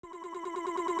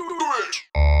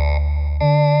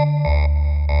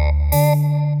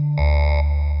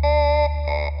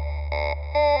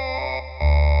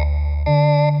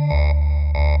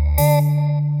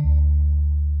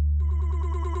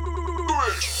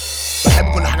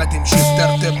بحب كل حاجة تمشي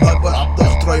بترتيبها، بلعب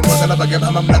ضغط رايمات انا بجيبها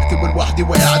مملكتي ولوحدي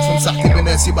وقاعد في مساحتي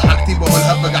بناسي بحاجتي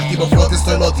بقولها بجحتي بفوت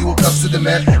ستايلاتي وبنفس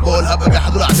دماغ بقولها بجاح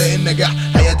دول اعداء النجاح.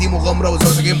 حياتي مغامرة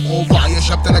وزوزة جيم اوفر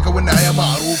عايشها بتناجة والنهاية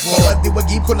معروفة. بودي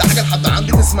واجيب كل حاجة لحد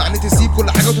عندي تسمعني تسيب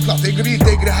كل حاجة وتطلع تجري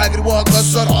هاجري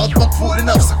وهكسر عظمك فوق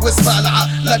لنفسك واسمع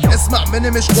لعقلك اسمع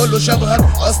مني مش كله شبهك.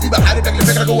 اصلي بحارب لاجل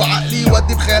فكرة جوه عقلي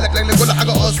ودي بخيالك لاجل كل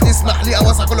حاجة اصلي اسمح لي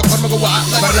اوسع كل قرن جوه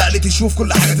عقلك. مرق لي تشوف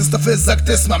كل حاجة تستفزك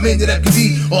تسمع مني راب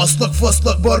جديد اصلك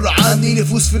فصلك بره عني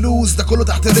نفوس فلوس ده كله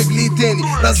تحت رجلي تاني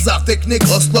رزع تكنيك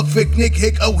اصلك فيكنيك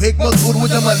هيك او هيك مدفور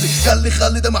وتملي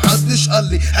خلي ده محدش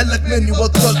قالي حلك مني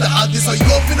وبطل تحدي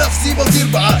صياد بنفسي بطير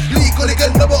بعقلي كل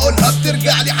كلمة بقولها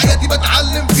بترجع لي حياتي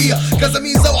بتعلم فيها كذا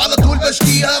ميزة وعلى طول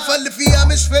بشكيها فاللي فيها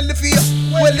مش في اللي فيها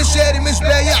واللي شاري مش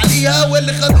بايع ليها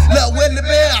واللي خد لا واللي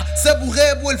باع ساب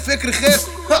وغاب والفكر خاف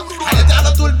حياتي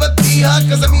على طول بديها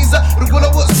كذا ميزة رجولة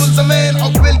وصول زمان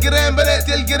حب الجيران بنات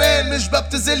الجيران مش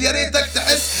ببتذل يا ريتك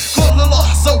تحس كل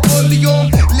لحظة وكل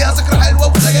يوم ليها ذكرى حلوة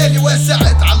وخيالي واسع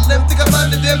اتعلمت كمان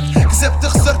ندمت كسبت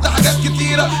خسرت حاجات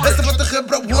كتيرة استفدت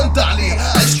خبرة وانت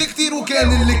عليها عشت كتير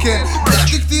وكان اللي كان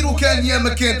ضحكت كتير وكان يا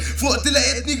مكان فوقت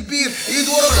لقيتني كبير ايد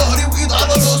ورا ظهري وايد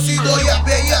على راسي ضايع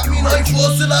بايع مين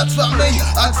هيفاصل ادفع 100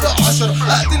 ادفع 10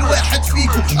 اقتل واحد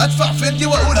فيكو ادفع فدي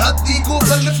واقول هديكو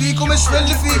فاللي فيكو مش في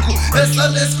اللي فيكو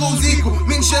اسأل اسكو وزيكو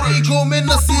من شريكو من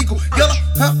نسيكو يلا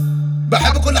ها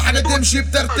بحب كل حاجة تمشي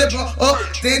بترتيبها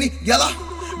تاني يلا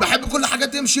بحب كل حاجة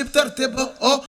تمشي بترتيبها